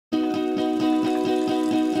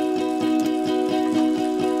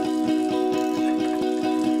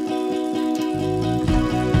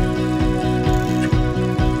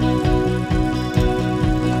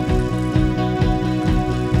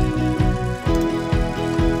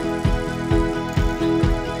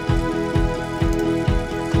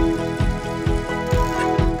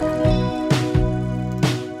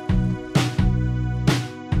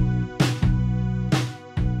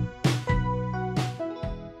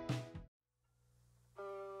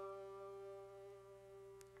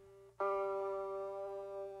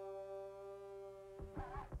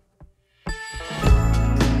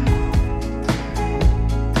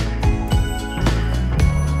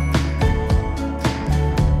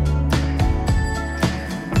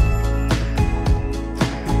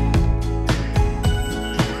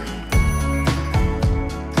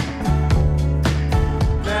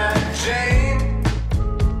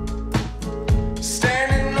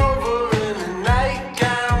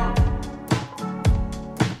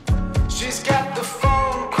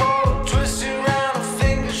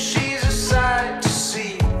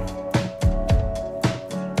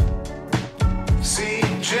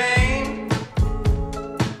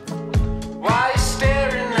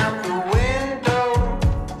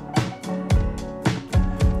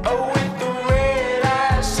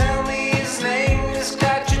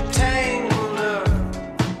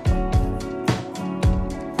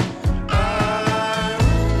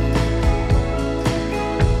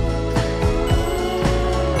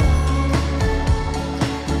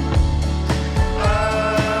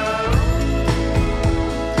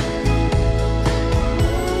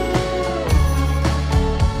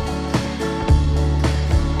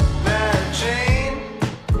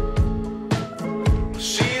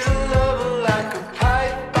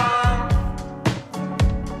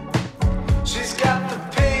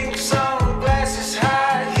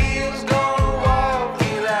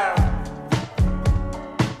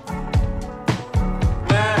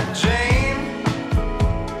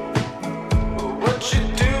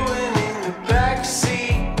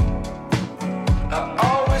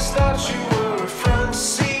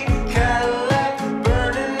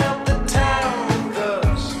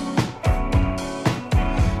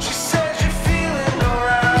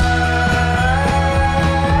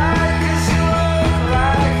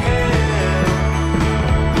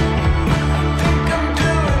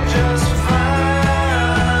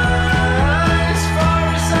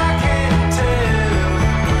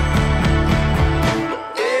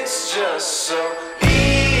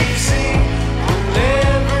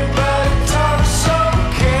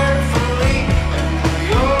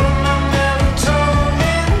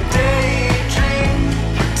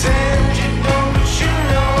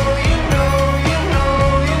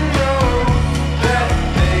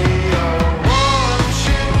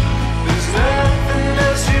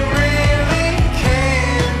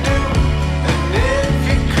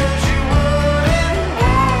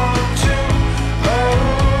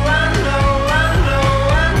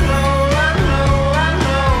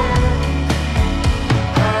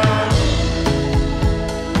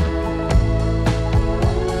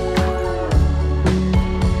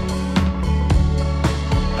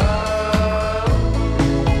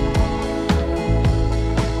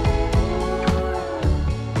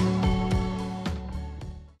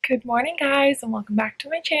Good morning guys and welcome back to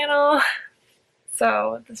my channel.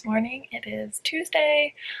 So this morning it is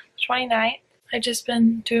Tuesday, 29th. I've just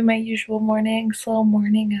been doing my usual morning, slow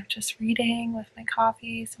morning of just reading with my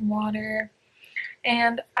coffee, some water,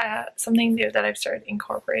 and something new that I've started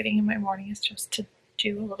incorporating in my morning is just to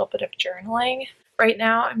do a little bit of journaling. Right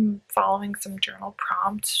now I'm following some journal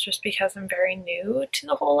prompts just because I'm very new to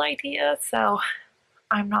the whole idea, so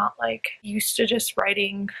I'm not like used to just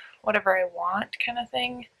writing whatever I want kind of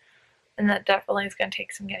thing. And that definitely is going to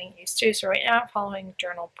take some getting used to. So right now I'm following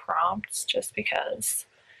journal prompts just because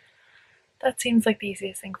that seems like the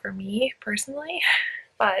easiest thing for me personally.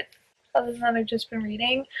 But other than that, I've just been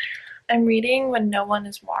reading. I'm reading when no one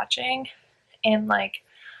is watching, and like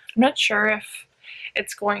I'm not sure if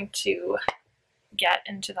it's going to get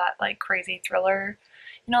into that like crazy thriller,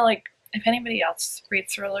 you know, like if anybody else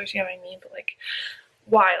reads thrillers, you know what I mean, but like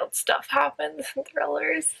wild stuff happens in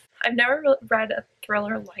thrillers. I've never read a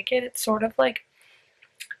thriller like it. It's sort of like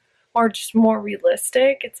more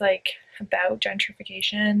realistic. It's like about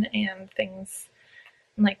gentrification and things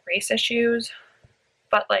and like race issues,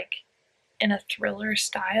 but like in a thriller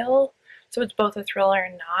style. So it's both a thriller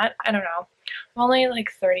and not. I don't know. I'm only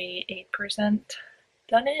like 38%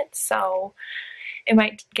 done it, so it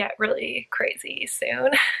might get really crazy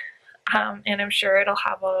soon. And I'm sure it'll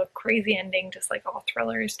have a crazy ending just like all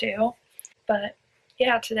thrillers do. But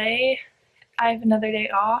yeah, today I have another day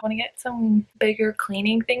off. I want to get some bigger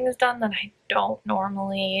cleaning things done that I don't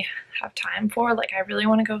normally have time for. Like I really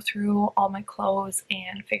want to go through all my clothes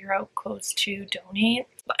and figure out clothes to donate.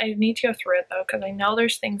 But I need to go through it though, because I know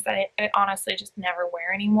there's things that I honestly just never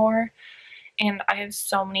wear anymore. And I have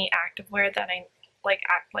so many activewear that I like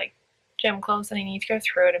act like gym clothes, and I need to go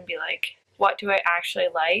through it and be like, what do I actually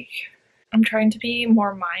like? I'm trying to be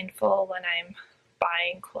more mindful when I'm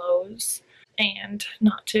buying clothes and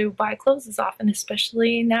not to buy clothes as often,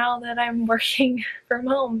 especially now that I'm working from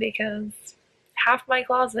home, because half my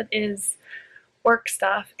closet is work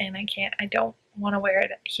stuff and I don't want to wear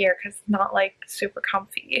it here because it's not like super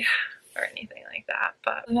comfy or anything like that.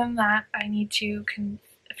 But other than that, I need to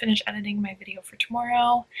finish editing my video for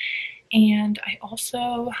tomorrow, and I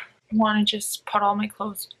also want to just put all my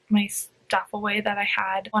clothes, my stuff away that I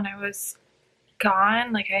had when I was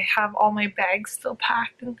gone. Like I have all my bags still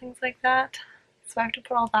packed and things like that, so I have to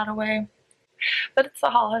put all that away. But it's the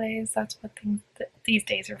holidays, that's what these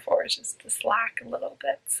days are for, is just to slack a little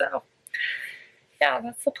bit. So yeah,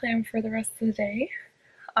 that's the plan for the rest of the day.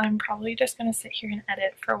 I'm probably just going to sit here and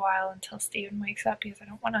edit for a while until Steven wakes up because I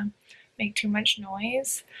don't want to make too much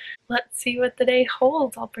noise. Let's see what the day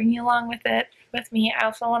holds. I'll bring you along with me. I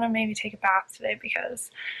also want to maybe take a bath today because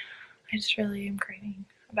I just really am craving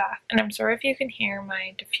a bath. And I'm sorry if you can hear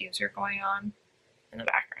my diffuser going on in the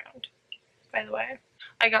background, by the way.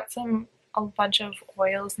 I got a bunch of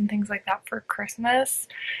oils and things like that for Christmas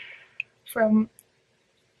from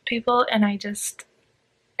people, and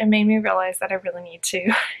it made me realize that I really need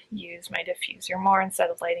to use my diffuser more instead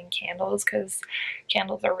of lighting candles, because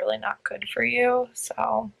candles are really not good for you.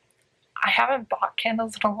 So I haven't bought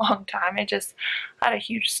candles in a long time. I just had a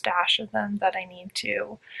huge stash of them that I need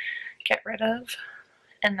to get rid of,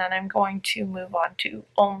 and then I'm going to move on to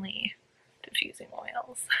only diffusing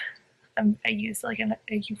oils. I used like a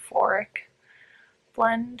euphoric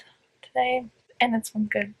blend today, and it smells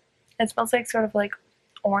good. It smells like sort of like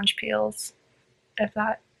orange peels, if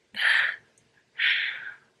that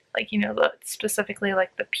like, you know, specifically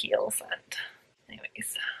like the peel scent.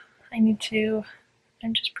 Anyways,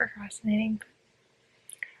 I'm just procrastinating.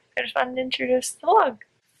 I just wanted to introduce the vlog.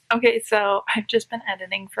 Okay, so I've just been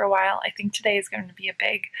editing for a while. I think today is going to be a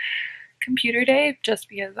big computer day just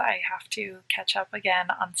because I have to catch up again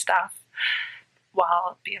on stuff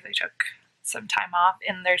because I took some time off,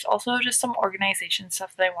 and there's also just some organization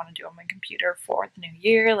stuff that I want to do on my computer for the new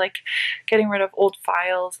year, like getting rid of old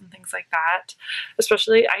files and things like that.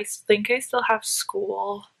 Especially, I think I still have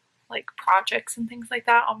school like projects and things like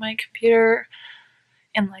that on my computer,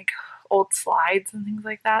 and like old slides and things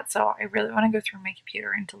like that. So I really want to go through my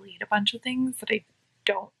computer and delete a bunch of things that I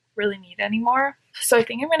don't really need anymore. So I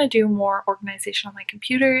think I'm going to do more organization on my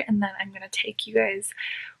computer, and then I'm going to take you guys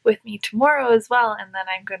with me tomorrow as well, and then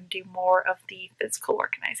I'm going to do more of the physical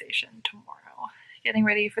organization tomorrow, getting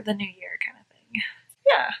ready for the new year kind of thing.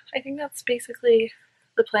 Yeah, I think that's basically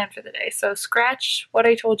the plan for the day. So scratch what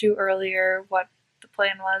I told you earlier, what the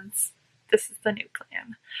plan was. This is the new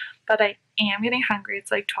plan. But I am getting hungry.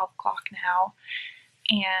 It's like 12 o'clock now,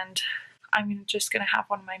 and I'm just going to have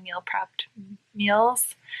one of my meal prepped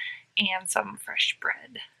meals and some fresh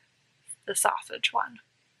bread, the sausage one,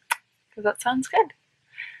 because that sounds good.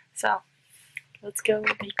 So let's go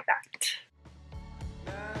make that.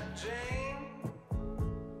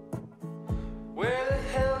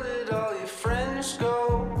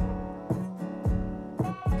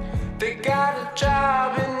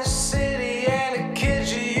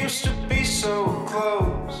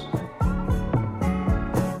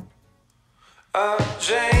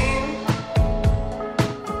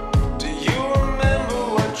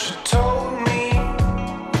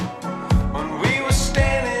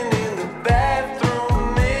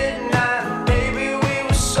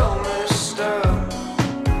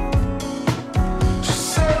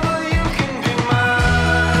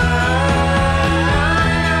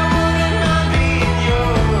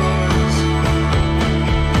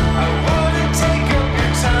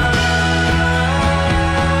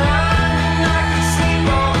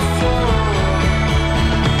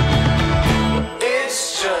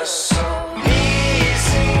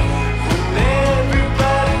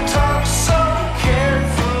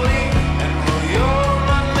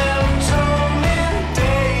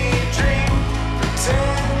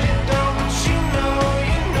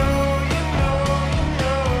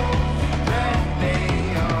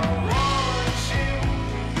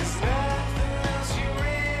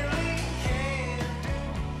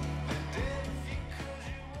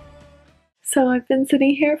 So I've been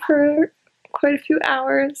sitting here for quite a few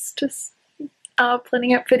hours just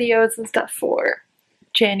planning out videos and stuff for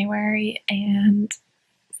January, and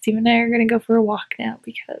Steve and I are going to go for a walk now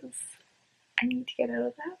because I need to get out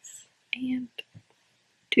of the house and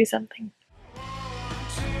do something.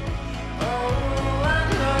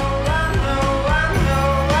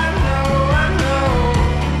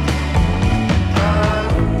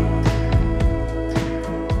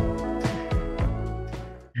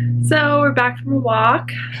 So we're back from a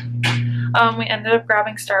walk. We ended up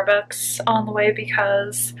grabbing Starbucks on the way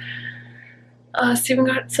because Steven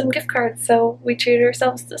got some gift cards, so we treated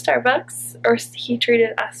ourselves to Starbucks, or he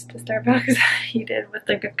treated us to Starbucks. He did with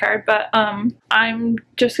the gift card, but I'm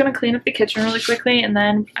just gonna clean up the kitchen really quickly, and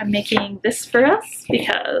then I'm making this for us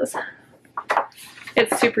because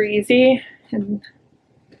it's super easy and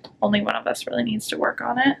only one of us really needs to work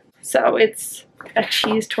on it. So it's a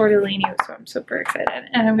cheese tortellini, so I'm super excited.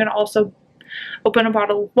 And I'm gonna also open a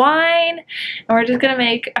bottle of wine, and we're just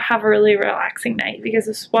gonna have a really relaxing night because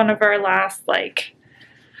this is one of our last like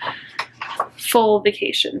full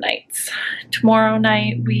vacation nights. Tomorrow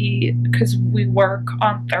night because we work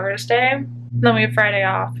on Thursday, then we have Friday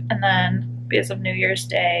off, and then because of New Year's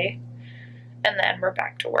Day, and then we're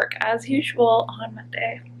back to work as usual on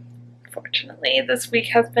Monday. Fortunately, this break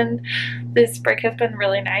has been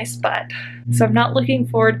really nice, but so I'm not looking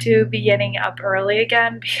forward to be getting up early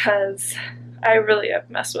again because I really have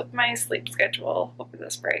messed with my sleep schedule over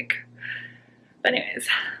this break. But anyways,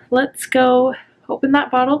 let's go open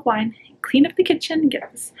that bottle of wine, clean up the kitchen, and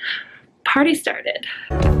get this party started.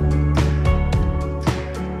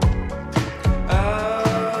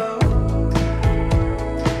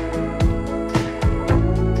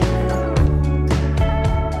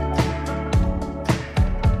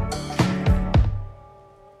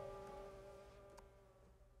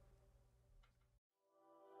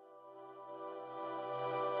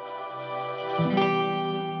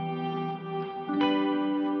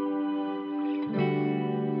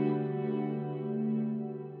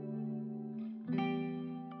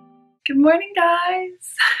 Good morning,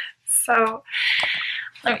 guys. So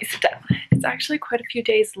let me sit down. It's actually quite a few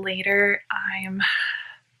days later.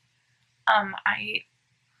 I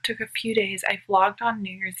took a few days. I vlogged on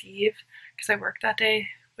New Year's Eve because I worked that day,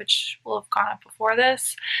 which will have gone up before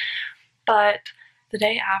this. But the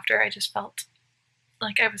day after, I just felt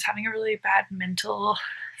like I was having a really bad mental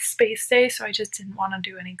space day, so I just didn't want to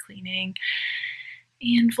do any cleaning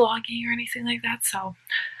and vlogging or anything like that. So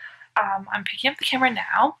I'm picking up the camera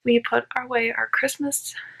now. We put away our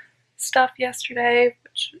Christmas stuff yesterday,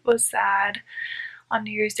 which was sad, on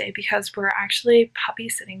New Year's Day because we're actually puppy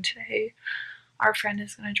sitting today. Our friend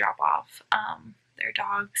is going to drop off their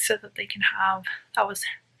dog so that they can have, that was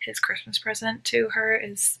his Christmas present to her,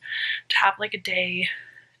 is to have like a day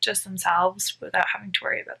just themselves without having to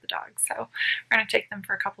worry about the dog. So we're going to take them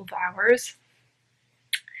for a couple of hours.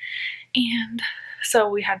 And so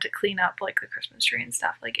we had to clean up like the Christmas tree and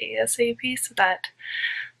stuff like ASAP so that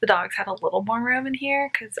the dogs had a little more room in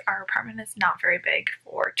here because our apartment is not very big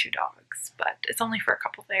for 2 dogs, but it's only for a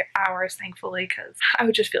couple of hours, thankfully, because I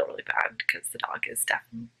would just feel really bad because the dog is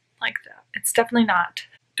definitely like that. It's definitely not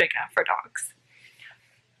big enough for dogs.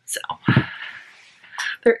 So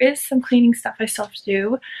there is some cleaning stuff I still have to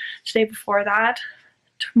do today before that.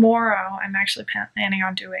 Tomorrow I'm actually planning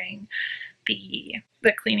on doing the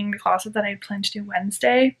cleaning the closet that I planned to do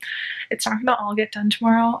Wednesday. It's not gonna all get done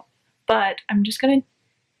tomorrow, but I'm just gonna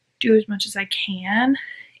do as much as I can.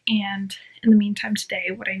 And in the meantime today,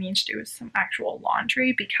 what I need to do is some actual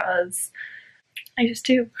laundry because I just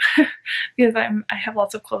do. Because I have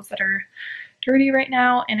lots of clothes that are dirty right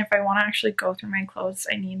now, and if I want to actually go through my clothes,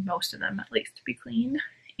 I need most of them at least to be clean.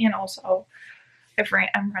 And also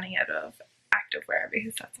I'm running out of activewear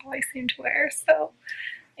because that's all I seem to wear, so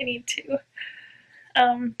I need to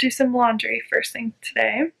do some laundry first thing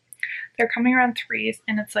today. They're coming around 3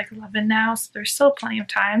 and it's like 11 now, so there's still plenty of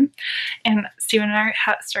time. And Steven and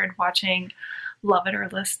I started watching Love It or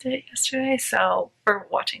List It yesterday, so we're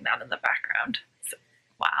watching that in the background. So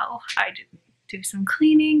while I do some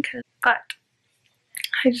cleaning, but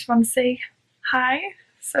I just want to say hi.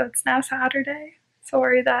 So it's now Saturday.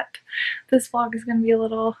 Sorry that this vlog is going to be a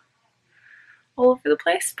little all over the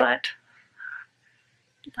place, but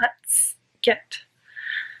let's get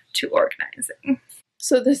to organizing.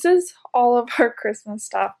 So this is all of our Christmas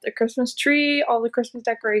stuff. The Christmas tree, all the Christmas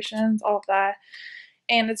decorations, all of that.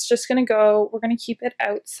 And it's just gonna go, we're gonna keep it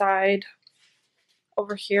outside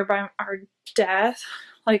over here by our desk,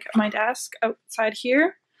 like my desk outside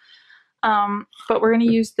here. But we're gonna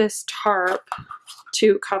use this tarp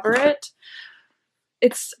to cover it.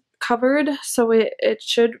 It's covered, so it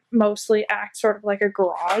should mostly act sort of like a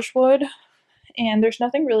garage would. And there's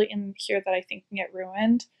nothing really in here that I think can get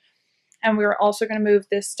ruined. And we were also going to move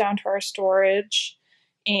this down to our storage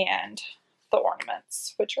and the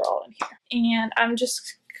ornaments, which are all in here. And I'm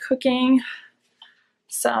just cooking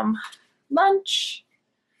some lunch.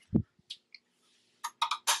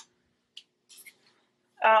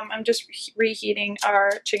 I'm just reheating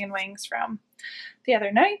our chicken wings from the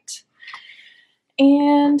other night.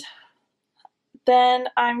 And then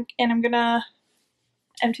I'm gonna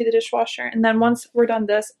empty the dishwasher, and then once we're done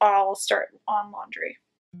this, I'll start on laundry.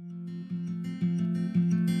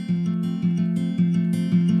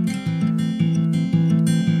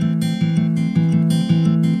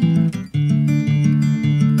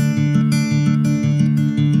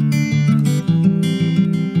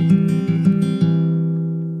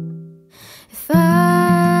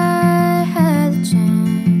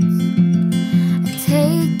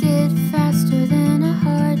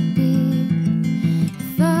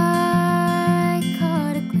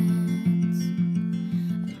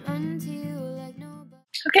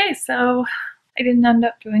 Okay, so I didn't end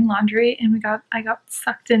up doing laundry, and I got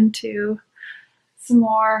sucked into some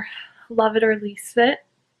more Love It or Lease It.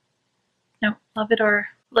 No, Love It or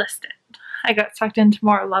List It. I got sucked into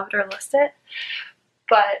more Love It or List It,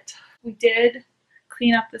 but we did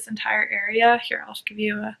clean up this entire area. Here, I'll give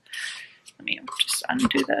you a, let me just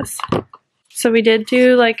undo this. So we did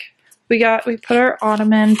do like, we put our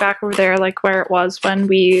ottoman back over there like where it was when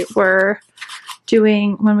we were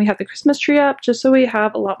when we had the Christmas tree up, just so we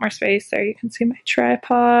have a lot more space. There you can see my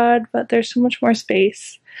tripod, but there's so much more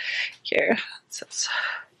space here. So let's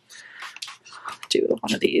do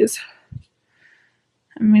one of these.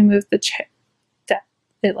 And we move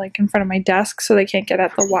it like in front of my desk so they can't get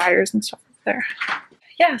at the wires and stuff up there.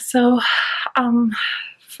 Yeah, so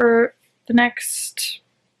for the next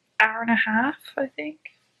hour and a half, I think,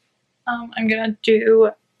 I'm gonna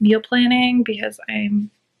do meal planning because I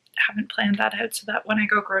haven't planned that out, so that when I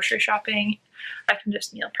go grocery shopping, I can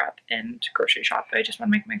just meal prep and grocery shop. I just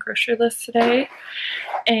want to make my grocery list today,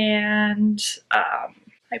 and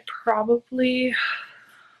I probably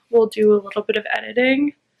will do a little bit of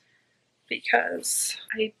editing because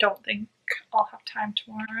I don't think I'll have time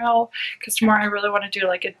tomorrow, because tomorrow I really want to do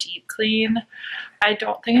like a deep clean. I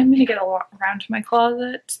don't think I'm going to get a lot around to my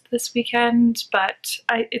closet this weekend, but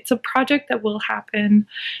it's a project that will happen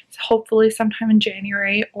hopefully sometime in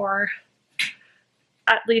January, or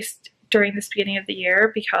at least during this beginning of the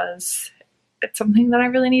year, because it's something that I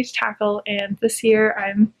really need to tackle. And this year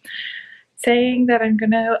I'm saying that I'm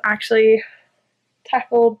going to actually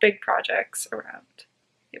tackle big projects around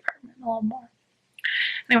the apartment a little more.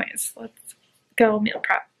 Anyways, let's go meal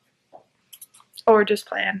prep, or just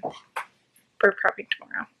plan for prepping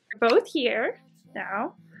tomorrow. We're both here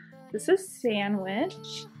now. This is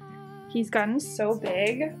Sandwich. He's gotten so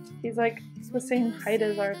big. He's like the same height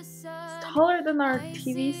as he's taller than our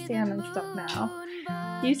TV stand and stuff now.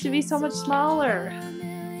 He used to be so much smaller.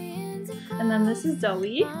 And then this is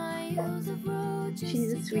Zoe.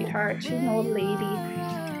 She's a sweetheart. She's an old lady.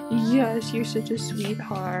 Yes, you're such a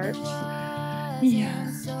sweetheart.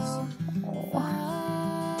 Yes. Oh.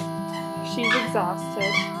 She's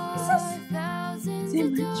exhausted.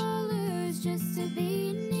 Sandwich.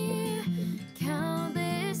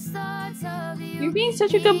 You're being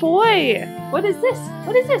such a good boy. What is this?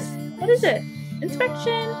 What is this? What is it?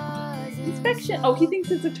 Inspection. Inspection. Oh, he thinks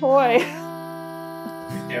it's a toy.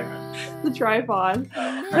 The tripod.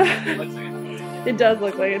 It does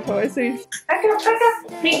look like a toy. So he's back up, back up.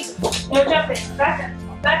 Hey, no jumping. Back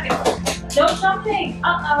up, back up. No jumping.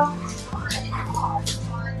 Uh-oh.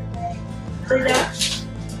 Lay down.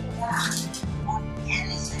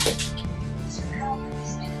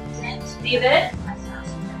 Leave it.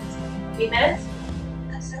 Leave it.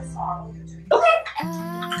 Okay.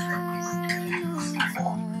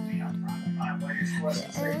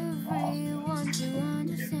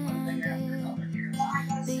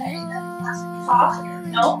 Pop.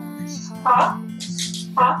 No. Pop.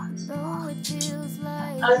 Pop.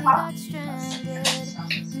 Another pop.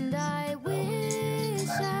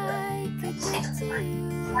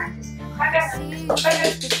 Back up.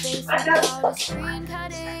 Back up.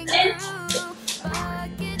 In.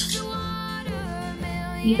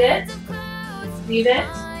 Leave it. Leave it.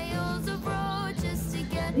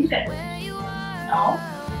 Leave it. No.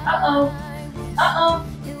 Uh-oh. Uh-oh.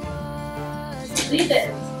 Leave it.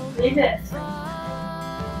 Leave it.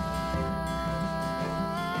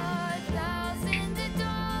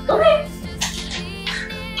 Okay.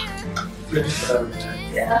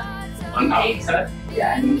 Yeah. In case.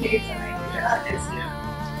 Yeah, in case I do that.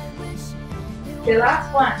 Okay,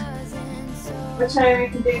 last one. Which one are we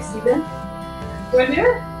can do, Steven? You want to do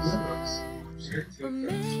it?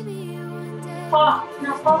 Paw.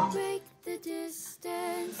 No, paw.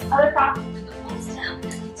 Other paw.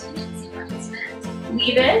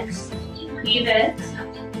 Leave it. Leave it.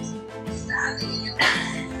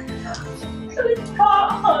 Good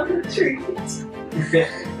paw on the tree. Leave it.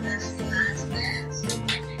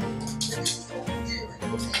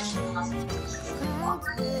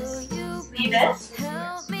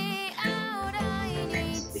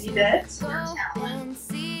 Leave it.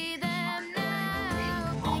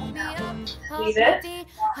 Leave it. Okay.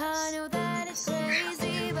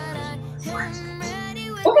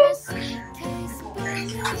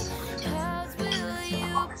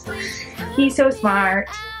 He's so smart.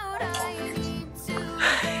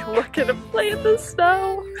 Look at him play in the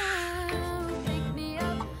snow.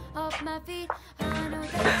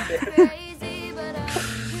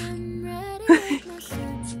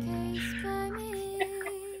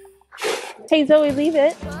 Hey Zoe, leave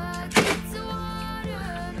it.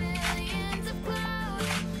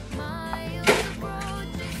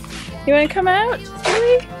 You want to come out,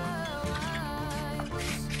 Zoe?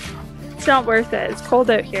 It's not worth it. It's cold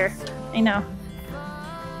out here. I know.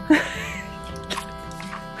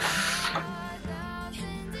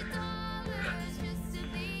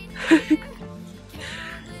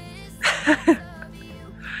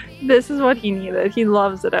 This is what he needed. He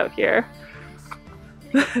loves it out here.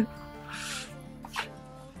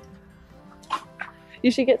 You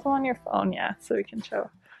should get some on your phone, yeah, so we can show.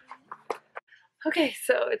 Okay,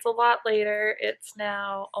 so it's a lot later. It's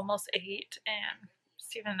now almost 8 and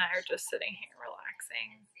Steven and I are just sitting here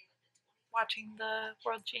relaxing, watching the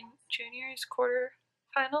World Juniors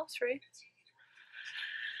quarterfinals, right?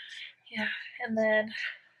 Yeah, and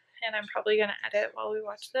I'm probably gonna edit while we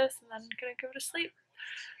watch this and then I'm gonna go to sleep.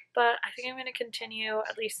 But I think I'm gonna continue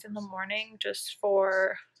at least in the morning just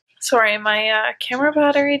for, sorry, my camera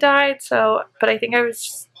battery died, but I think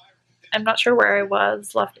I'm not sure where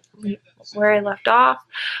I left off,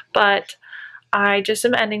 but I just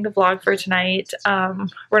am ending the vlog for tonight.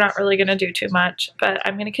 We're not really going to do too much, but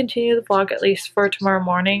I'm going to continue the vlog at least for tomorrow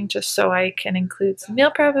morning just so I can include some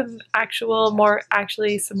meal prep and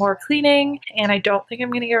some more cleaning. And I don't think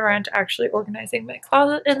I'm going to get around to actually organizing my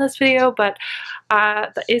closet in this video, but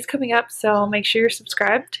that is coming up, so make sure you're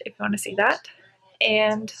subscribed if you want to see that.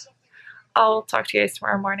 And I'll talk to you guys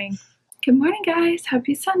tomorrow morning. Good morning, guys.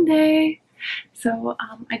 Happy Sunday. So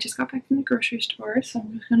I just got back from the grocery store, so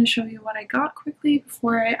I'm just going to show you what I got quickly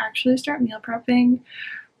before I actually start meal prepping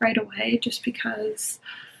right away, just because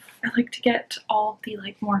I like to get all the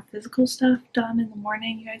more physical stuff done in the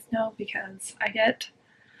morning, you guys know, because I get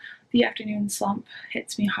the afternoon slump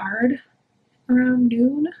hits me hard around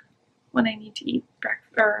noon when I need to eat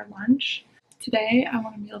breakfast or lunch. Today I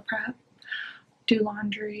want to meal prep, do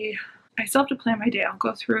laundry. I still have to plan my day.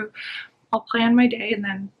 I'll plan my day and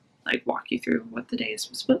then walk you through what the day is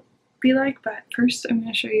supposed to be like, but first I'm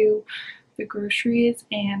going to show you the groceries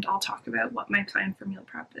and I'll talk about what my plan for meal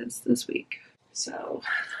prep is this week. So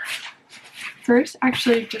first,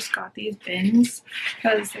 actually just got these bins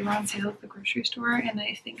because they were on sale at the grocery store and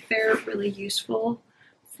I think they're really useful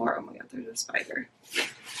for, oh my god, there's a spider.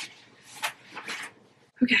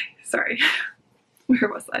 Okay, sorry. Where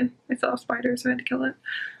was I? I saw a spider, so I had to kill it.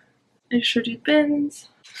 I just showed you bins.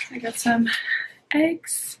 I got some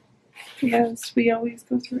eggs because we always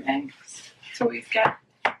go through eggs. So we've got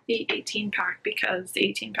the 18 pack because the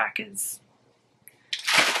 18 pack is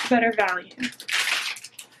better value.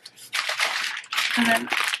 And then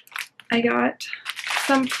I got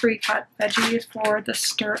some pre-cut veggies for the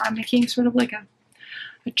stir. I'm making sort of like a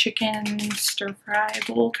chicken stir fry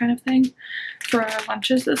bowl kind of thing for our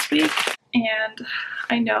lunches this week. And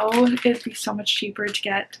I know it'd be so much cheaper to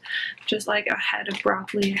get just a head of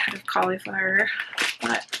broccoli, a head of cauliflower,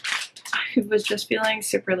 but I was just feeling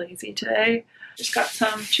super lazy today. Just got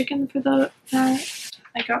some chicken for that.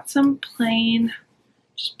 I got some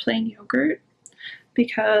just plain yogurt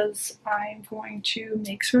because I'm going to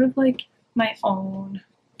make sort of my own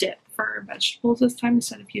dip for vegetables this time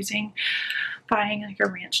instead of buying a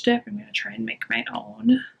ranch dip. I'm going to try and make my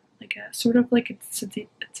own, a sort of a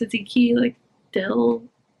tzatziki, dill.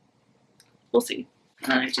 We'll see.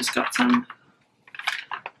 And I just got some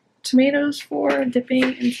tomatoes for dipping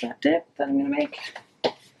into that dip that I'm going to make.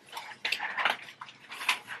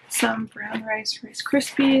 Some brown Rice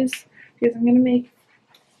Krispies because I'm going to make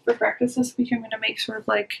for breakfast this week. I'm going to make sort of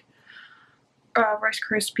Rice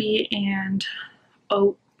Krispie and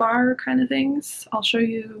oat bar kind of things. I'll show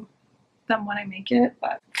you them when I make it,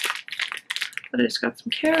 but I just got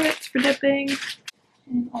some carrots for dipping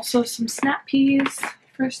And also some snap peas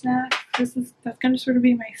for a snack. That's gonna sort of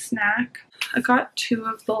be my snack. I got 2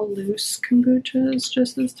 of the loose kombuchas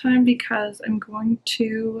just this time because I'm going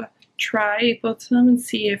to try both of them and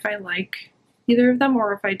see if I like either of them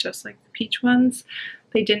or if I just like the peach ones.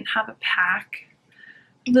 They didn't have a pack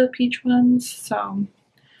of the peach ones, so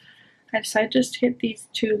I decided just to get these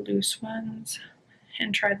 2 loose ones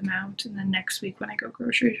and try them out, and then next week when I go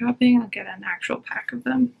grocery shopping I'll get an actual pack of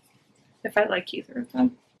them if I like either of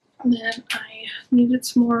them. And then I needed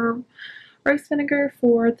some more rice vinegar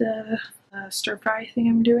for the stir fry thing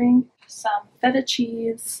I'm doing, some feta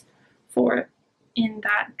cheese for in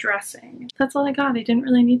that dressing. That's all I got. I didn't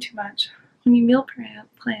really need too much. When you meal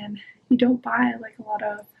plan, you don't buy like a lot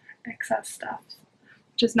of excess stuff,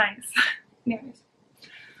 which is nice. Anyways,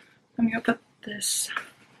 I'm gonna put this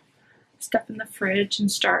stuff in the fridge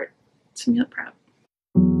and start some meal prep.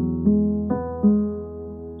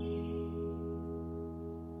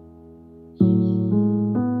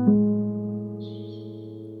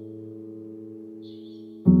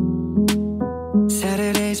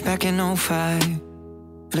 Saturdays back in 05,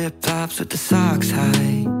 flip-flops with the socks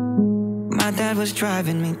high. My dad was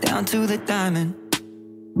driving me down to the Diamond.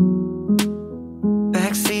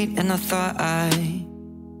 Backseat, and I thought I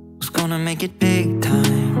was gonna make it big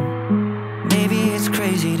time. Maybe it's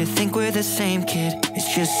crazy to think we're the same kid.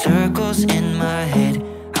 It's just circles in my head.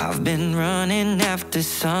 I've been running after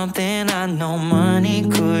something I know money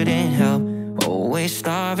couldn't help. Always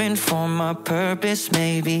starving for my purpose,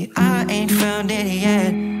 maybe I ain't found it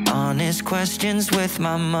yet. Honest questions with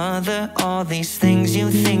my mother. All these things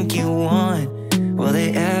you think you want, will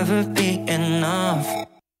they ever be enough?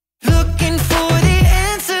 Looking for the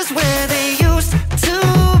answers where they used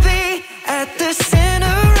to be, at the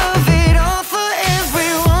center of it all for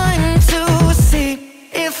everyone to see.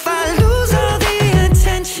 If I lose all the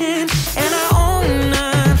attention and I own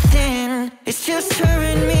nothing, it's just her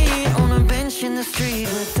and me on a bench in the street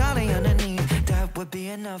with Dolly underneath. That would be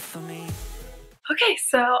enough for me. Okay,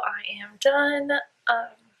 so I am done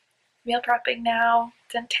meal prepping now.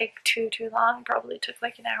 Didn't take too long, probably took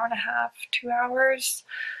like an hour and a half, 2 hours,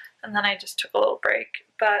 and then I just took a little break.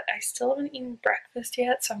 But I still haven't eaten breakfast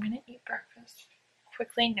yet, so I'm gonna eat breakfast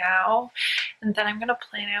quickly now, and then I'm gonna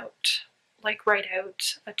plan out, like write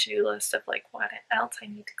out a to-do list of like what else I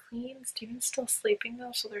need to clean. Steven's still sleeping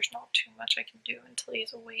though, so there's not too much I can do until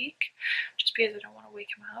he's awake, just because I don't want to wake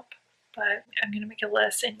him up. But I'm gonna make a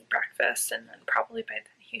list and eat breakfast, and then probably by then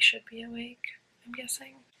he should be awake, I'm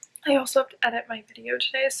guessing. I also have to edit my video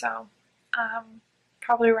today, so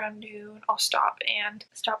probably around noon I'll stop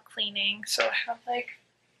cleaning. So I have like,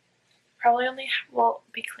 probably only will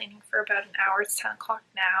be cleaning for about an hour. It's 10 o'clock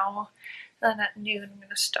now. And then at noon I'm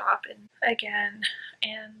gonna stop and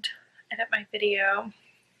edit my video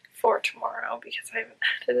for tomorrow because I haven't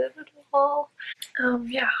edited it at all.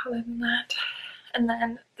 Yeah, other than that. And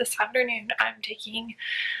then this afternoon, I'm taking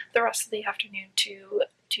the rest of the afternoon to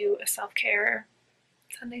do a Sunday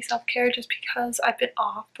self-care, just because I've been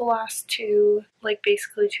off the last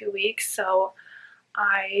basically 2 weeks. So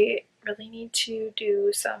I really need to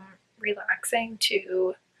do some relaxing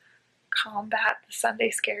to combat the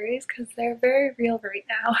Sunday scaries, because they're very real right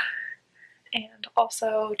now. And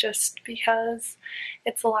also just because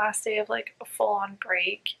it's the last day of like a full-on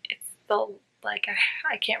break. It's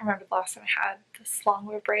I can't remember the last time I had this long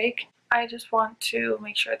of a break. I just want to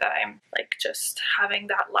make sure that I'm like just having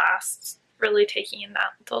that really taking in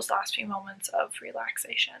those last few moments of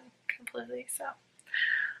relaxation completely. So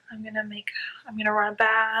I'm gonna run a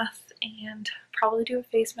bath and probably do a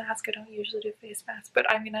face mask. I don't usually do face masks, but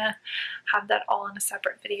I'm gonna have that all in a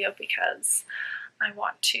separate video because I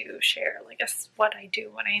want to share what I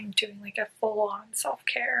do when I'm doing like a full-on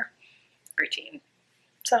self-care routine.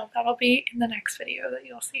 So that'll be in the next video that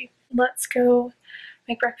you'll see. Let's go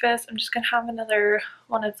make breakfast. I'm just gonna have another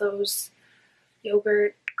one of those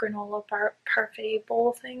yogurt granola parfait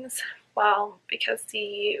bowl things, because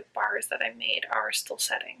the bars that I made are still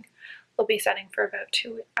setting. They'll be setting for about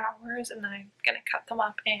 2 hours, and then I'm gonna cut them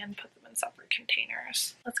up and put them in separate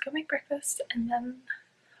containers. Let's go make breakfast and then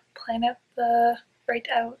write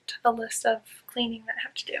out a list of cleaning that I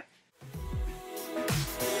have to do.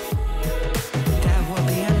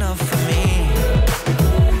 For me,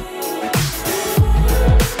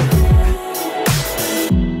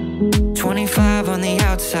 25 on the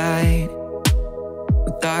outside,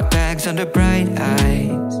 with dark bags under bright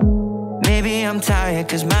eyes. Maybe I'm tired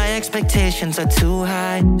cause my expectations are too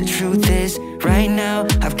high. The truth is, right now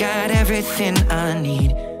I've got everything I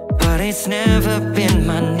need, but it's never been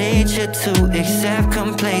my nature to accept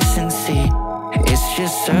complacency. It's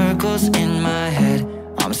just circles in my head.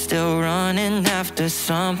 I'm still running after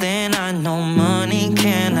something I know money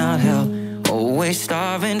cannot help. Always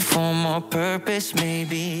starving for more purpose,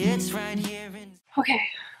 maybe it's right here in... Okay,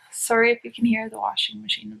 sorry if you can hear the washing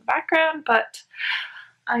machine in the background, but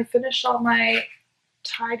I finished all my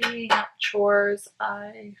tidying up chores.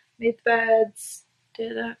 I made the beds,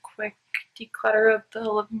 did a quick declutter of the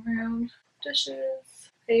living room,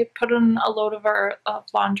 dishes. I put in a load of our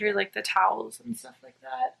laundry, like the towels and stuff like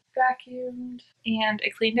that, vacuumed, and I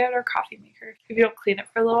cleaned out our coffee maker. If you don't clean it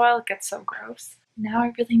for a little while, it gets so gross. Now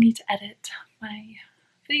I really need to edit my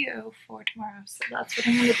video for tomorrow, so that's what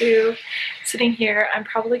I'm gonna do. Sitting here, I'm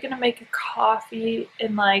probably gonna make a coffee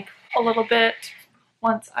in like a little bit.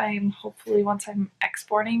 Once I'm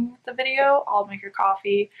exporting the video, I'll make a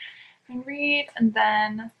coffee and read, and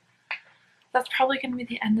then that's probably gonna be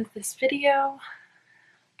the end of this video.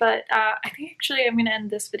 But I think actually I'm gonna end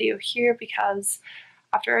this video here, because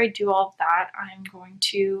after I do all of that, I'm going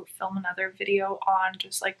to film another video on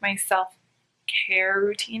just like my self-care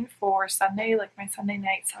routine for Sunday, like my Sunday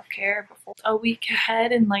night self-care before a week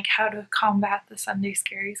ahead, and like how to combat the Sunday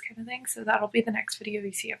scaries kind of thing. So that'll be the next video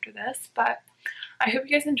you see after this. But I hope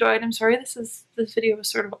you guys enjoyed. I'm sorry this video was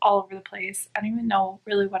sort of all over the place. I don't even know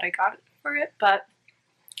really what I got for it, but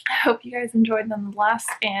I hope you guys enjoyed nonetheless,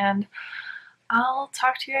 and I'll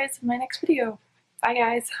talk to you guys in my next video. Bye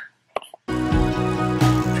guys.